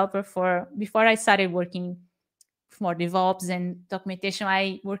PHP developer. Before I started working for DevOps and documentation,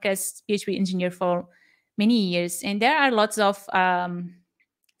 I work as PHP engineer for many years, and there are lots of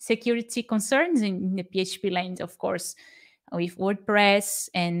security concerns in the PHP land, of course, with WordPress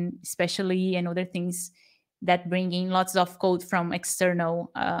and especially and other things that bring in lots of code from external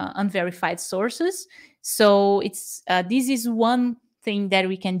unverified sources. So it's this is one thing that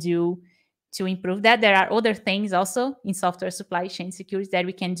we can do to improve that. There are other things also in software supply chain security that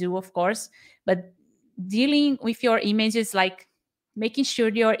we can do, of course, but dealing with your images, like making sure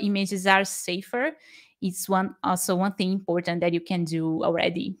your images are safer, is one thing important that you can do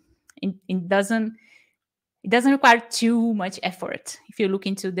already. It doesn't require too much effort if you look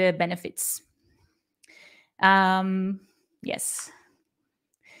into the benefits. Yes.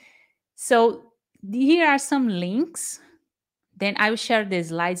 So here are some links. Then I will share the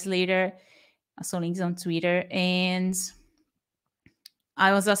slides later, also links on Twitter. And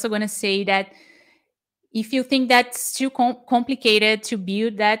I was also going to say that if you think that's too complicated to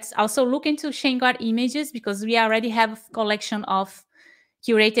build, that's also look into Chainguard images, because we already have a collection of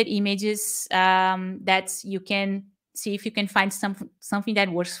curated images that you can see if you can find something that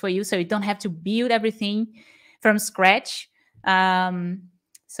works for you, so you don't have to build everything from scratch.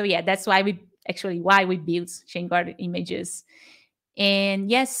 So yeah, that's why we build Chainguard images.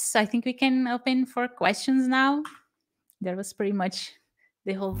 And yes, I think we can open for questions now. That was pretty much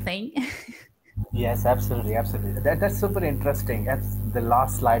the whole thing. Yes, absolutely, absolutely. That's super interesting. As the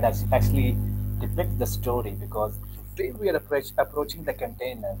last slide actually depicts the story, because the way we are approaching the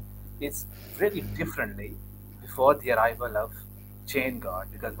container is really differently before the arrival of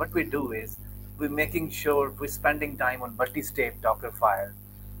Chainguard. Because what we do is we're making sure we're spending time on multi-state Docker file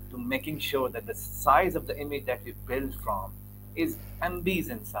to making sure that the size of the image that we build from is MBs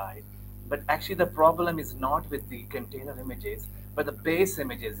inside. But actually the problem is not with the container images, but the base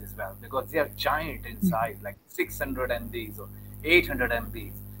images as well, because they are giant in size, like 600 MBs or 800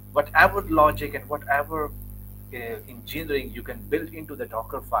 MBs. Whatever logic and whatever engineering you can build into the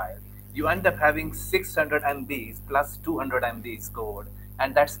Docker file, you end up having 600 MBs plus 200 MBs code,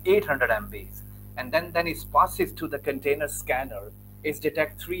 and that's 800 MBs. And then it passes to the container scanner, it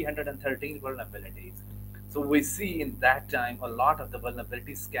detects 313 vulnerabilities. So we see in that time a lot of the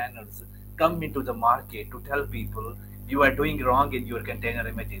vulnerability scanners come into the market to tell people you are doing wrong in your container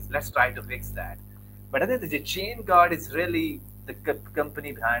images. Let's try to fix that. But I think the Chainguard is really the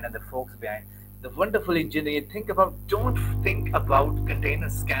company behind and the folks behind the wonderful engineering. Don't think about container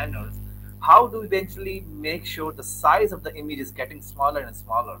scanners. How do we eventually make sure the size of the image is getting smaller and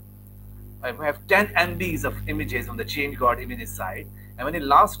smaller? I have 10 MBs of images on the Chainguard images side, and when the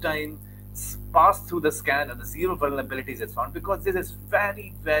last time passed through the scanner, the zero vulnerabilities is found, because this is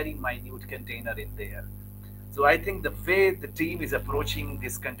very, very minute container in there. So I think the way the team is approaching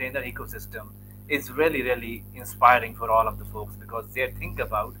this container ecosystem is really, really inspiring for all of the folks, because they think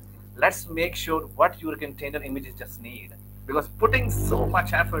about, let's make sure what your container images just need. Because putting so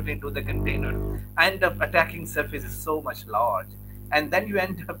much effort into the container, end up attacking surface is so much large. And then you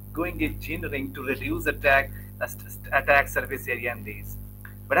end up going engineering to reduce attack surface area and these.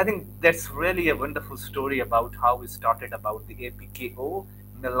 But I think that's really a wonderful story about how we started about the APKO,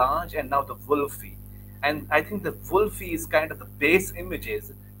 Melange, and now the Wolfi. And I think the Wolfi is kind of the base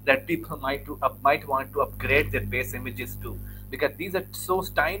images that people might want to upgrade their base images to, because these are so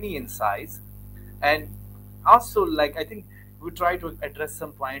tiny in size. And also, like, I think we try to address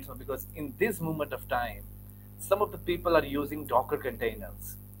some points on, because in this moment of time, some of the people are using Docker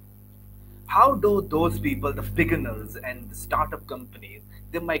containers. How do those people, the beginners and the startup companies,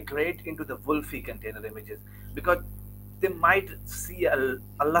 they migrate into the Wolfi container images? Because they might see a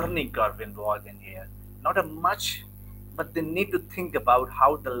learning curve involved in here. Not a much, but they need to think about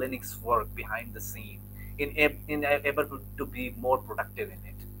how the Linux work behind the scene in able to be more productive in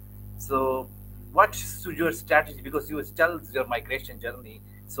it. So what's your strategy? Because you tell your migration journey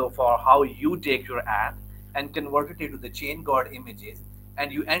so far, how you take your app and convert it into the Chainguard images, and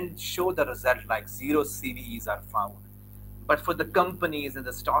you show the result like 0 CVEs are found. But for the companies and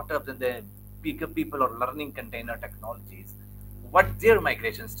the startups and the people are learning container technologies, what their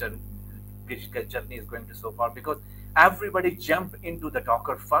migration journey is going to so far? Because everybody jump into the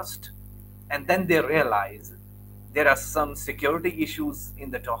Docker first, and then they realize there are some security issues in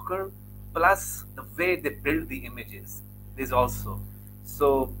the Docker, plus the way they build the images is also.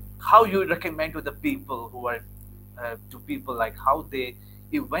 So how you recommend to the people who are to people, like how they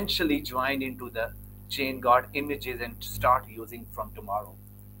eventually join into the Chainguard images and start using from tomorrow?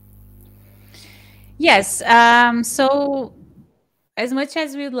 Yes. So as much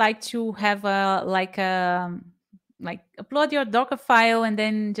as we'd like to have a like upload your Docker file and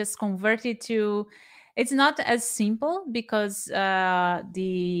then just convert it to, it's not as simple because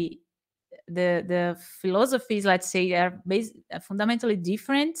the philosophies, let's say, are fundamentally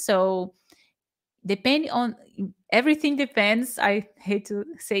different. So depending on, everything depends, I hate to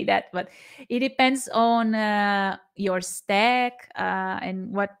say that, but it depends on your stack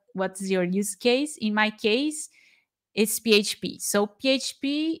and what's your use case. In my case, it's PHP. So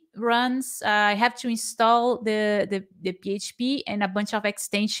PHP runs, I have to install the PHP and a bunch of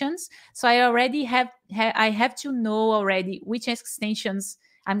extensions. So I already I have to know already which extensions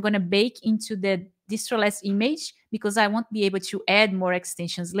I'm going to bake into the distroless image, because I won't be able to add more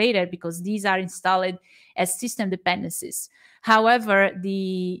extensions later because these are installed as system dependencies. However,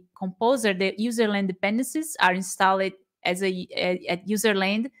 the composer, the userland dependencies are installed as at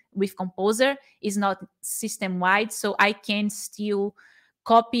userland with composer, is not system wide, so I can still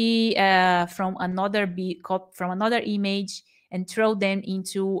copy from another image and throw them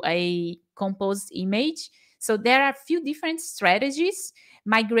into a composed image. So there are a few different strategies.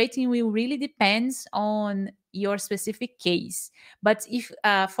 Migrating will really depends on your specific case. But if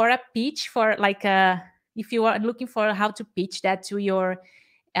for a pitch, for like a, if you are looking for how to pitch that to your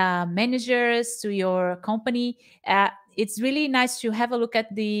managers, to your company, it's really nice to have a look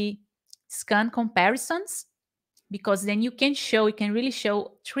at the scan comparisons, because then you can really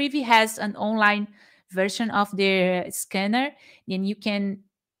show. Trivi has an online version of their scanner. Then you can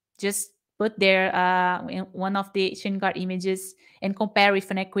just put there in one of the Chainguard images and compare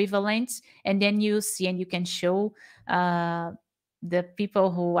with an equivalent, and then you see and you can show uh, the people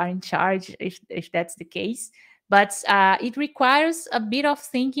who are in charge, if that's the case. But it requires a bit of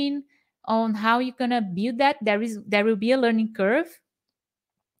thinking on how you're gonna build that. There will be a learning curve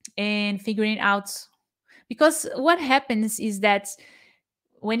and figuring out, because what happens is that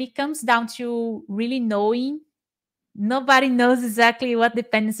when it comes down to really knowing, nobody knows exactly what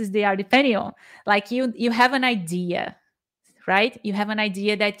dependencies they are depending on. Like you have an idea, right? You have an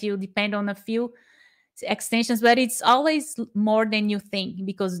idea that you depend on a few extensions, but it's always more than you think,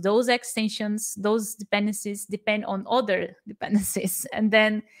 because those extensions, those dependencies depend on other dependencies. And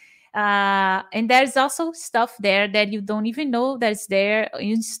then and there's also stuff there that you don't even know that's there.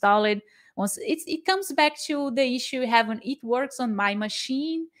 You install it once. It comes back to the issue we have when it works on my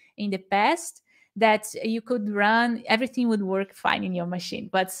machine in the past, that you could run, everything would work fine in your machine,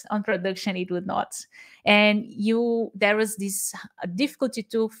 but on production it would not. And there was this difficulty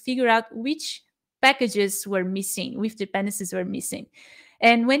to figure out which packages were missing, which dependencies were missing.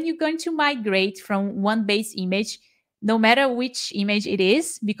 And when you're going to migrate from one base image, no matter which image it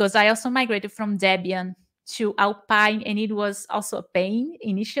is, because I also migrated from Debian to Alpine, and it was also a pain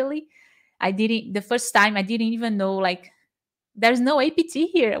initially. The first time I didn't even know, like, there's no apt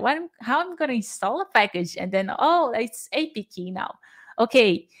here. How I'm going to install a package? And then, oh, it's apt now.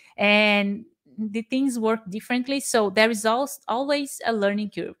 Okay. And the things work differently. So there is always a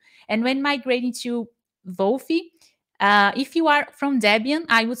learning curve. And when migrating to Wolfi, if you are from Debian,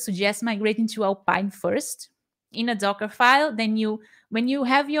 I would suggest migrating to Alpine first in a Docker file. Then when you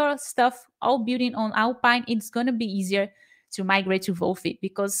have your stuff all building on Alpine, it's going to be easier to migrate to Wolfi,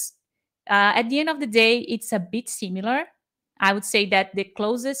 because at the end of the day, it's a bit similar. I would say that the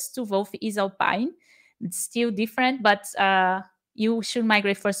closest to Wolfi is Alpine. It's still different, but you should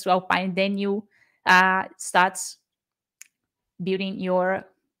migrate first to Alpine, then you start building your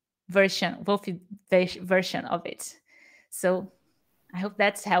Wolfi version of it. So I hope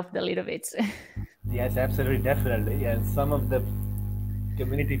that's helped a little bit. Yes, absolutely, definitely. And some of the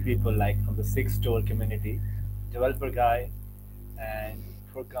community people, like from the Sigstore community, developer guy and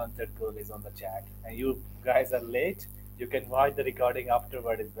Furkan Tadkol is on the chat. And you guys are late. You can watch the recording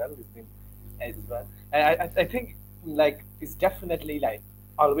afterward as well. It's been as well. And I think like it's definitely like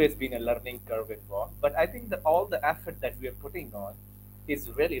always been a learning curve involved. But I think that all the effort that we are putting on is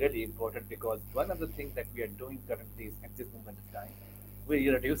really, really important, because one of the things that we are doing currently is at this moment of time,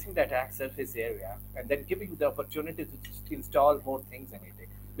 we're reducing the attack surface area and then giving the opportunity to install more things in it.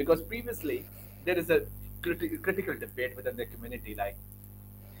 Because previously there is a critical debate within the community, like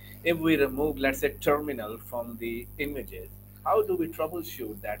if we remove, let's say, terminal from the images, how do we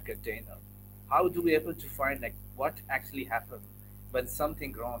troubleshoot that container? How do we able to find like what actually happened when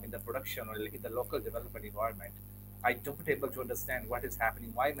something wrong in the production or in the local development environment? I don't able to understand what is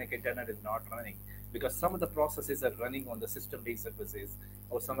happening, why my container is not running, because some of the processes are running on the system-based services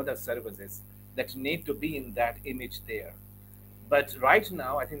or some other services that need to be in that image there. But right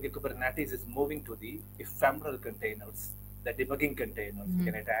now, I think the Kubernetes is moving to the ephemeral containers, the debugging containers you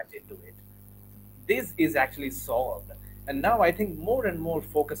can attach into it. This is actually solved. And now I think more and more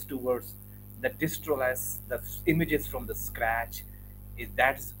focus towards the distroless, the images from the scratch.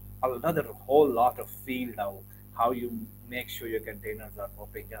 That's another whole lot of field now, how you make sure your containers are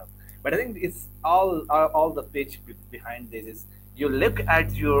popping up. But I think it's all the pitch behind this is you look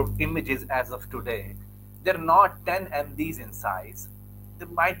at your images as of today, they're not 10 MBs in size. There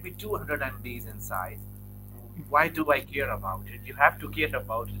might be 200 MBs in size. Why do I care about it? You have to care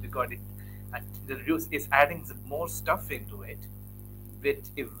about it because the use is adding more stuff into it, which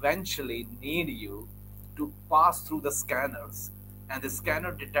eventually need you to pass through the scanners, and the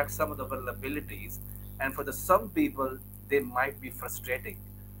scanner detects some of the vulnerabilities. And for the some people, they might be frustrating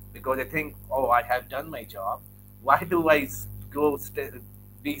because they think, "Oh, I have done my job. Why do I go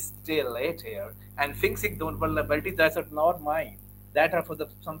stay late here and fixing those vulnerabilities that are not mine? That are for the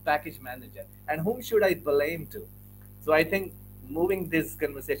some package manager. And whom should I blame to?" So I think moving this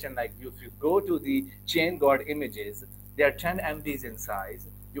conversation, like if you go to the Chainguard images, they are 10 MBs in size.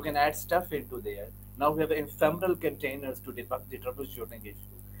 You can add stuff into there. Now we have ephemeral containers to debug the troubleshooting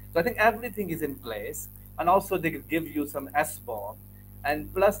issue. So I think everything is in place. And also they give you some SBOM.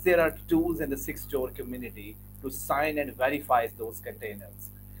 And plus there are tools in the Sigstore community to sign and verify those containers.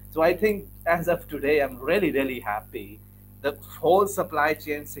 So I think as of today, I'm really, really happy. The whole supply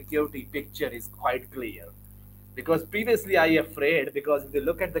chain security picture is quite clear. Because previously I afraid, because if you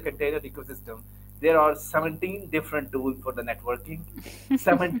look at the container ecosystem, there are 17 different tools for the networking,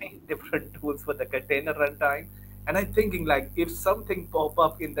 17 different tools for the container runtime. And I'm thinking like if something pop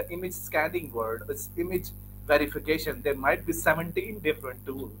up in the image scanning world, this image verification, there might be 17 different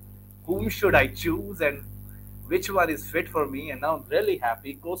tools. Whom should I choose and which one is fit for me? And now I'm really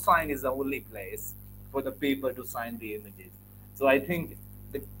happy. Cosign is the only place for the people to sign the images. So I think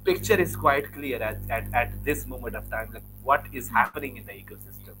the picture is quite clear at this moment of time, like what is happening in the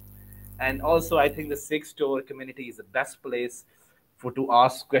ecosystem. And also, I think the Sigstore community is the best place for to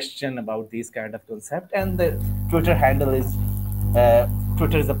ask question about these kind of concept. And the Twitter handle is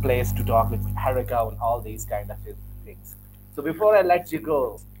Twitter is a place to talk with Harika and all these kind of things. So before I let you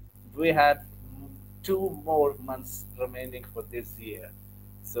go, we have 2 more months remaining for this year.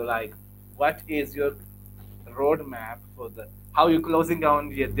 So like, what is your roadmap for the how you closing down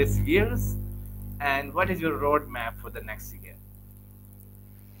this year's, and what is your roadmap for the next year?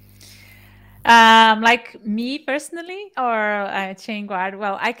 Like me personally or Chainguard?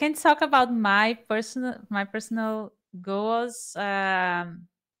 Well, I can talk about my personal goals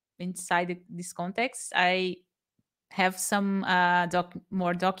inside this context. I have some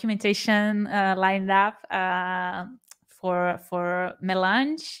more documentation lined up for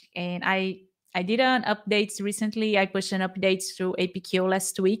Melange, and I did an updates recently. I pushed an updates through APQ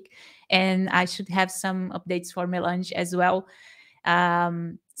last week, and I should have some updates for Melange as well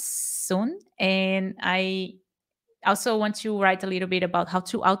soon. And I also want to write a little bit about how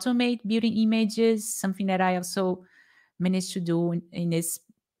to automate building images, something that I also managed to do in a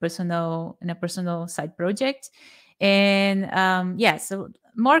personal side project. And yeah, so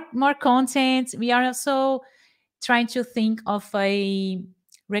more content. We are also trying to think of a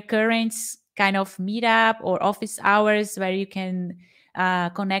recurrent kind of meetup or office hours where you can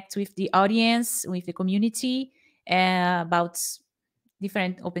connect with the audience, with the community about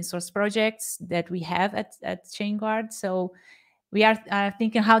different open source projects that we have at Chainguard. So we are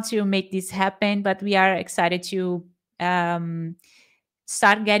thinking how to make this happen, but we are excited to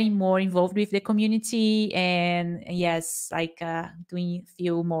start getting more involved with the community, and yes, like doing a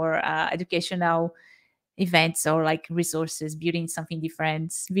few more educational events or like resources, building something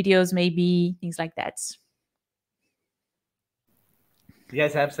different, videos, maybe things like that.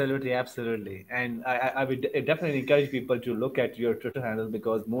 Yes, absolutely, absolutely. And I would definitely encourage people to look at your Twitter handle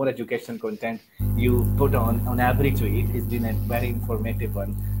because more education content you put on every tweet has been a very informative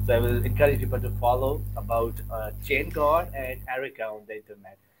one. So I will encourage people to follow about Chain God and Erica on the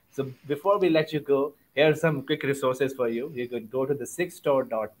internet. So before we let you go, here are some quick resources for you. You could go to the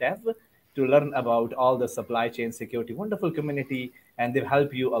sigstore.dev to learn about all the supply chain security. Wonderful community, and they'll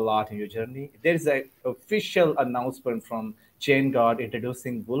help you a lot in your journey. There is an official announcement from Chainguard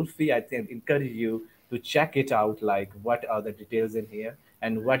introducing Wolfi. I think encourage you to check it out, like what are the details in here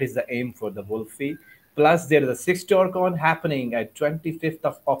and what is the aim for the Wolfi. Plus, there is a SixStoreCon happening at 25th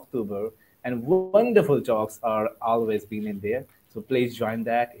of October, and wonderful talks are always been in there. So please join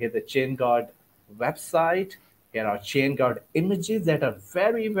that. Here's the Chainguard website. Here are Chainguard images that are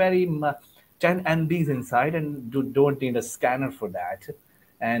very, very much 10 MBs inside, and don't need a scanner for that.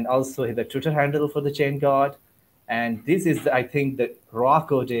 And also the Twitter handle for the Chainguard. And this is, I think, the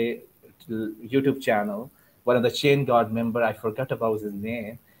Rockode YouTube channel. One of the Chainguard member, I forgot about his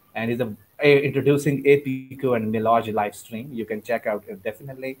name, and he's introducing APICO and Melange live stream. You can check out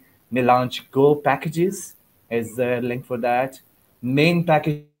definitely. Melange Go packages is the link for that. Main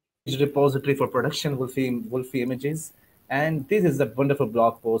package repository for production Wolfi images. And this is a wonderful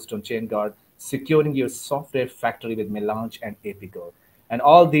blog post on Chainguard, securing your software factory with Melange and APICO. And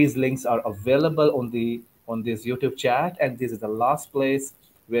all these links are available on this YouTube chat. And this is the last place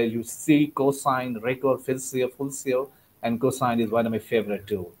where you see cosine, record, fulsio, and cosine is one of my favorite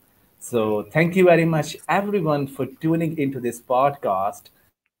too. So thank you very much, everyone, for tuning into this podcast.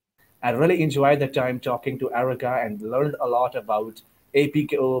 I really enjoyed the time talking to Erica and learned a lot about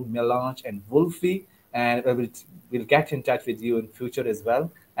APKO, Melange, and Wolfi. And we'll get in touch with you in future as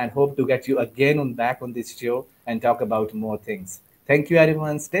well. And hope to get you again on back on this show and talk about more things. Thank you,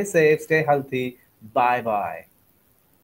 everyone. Stay safe, stay healthy. Bye bye.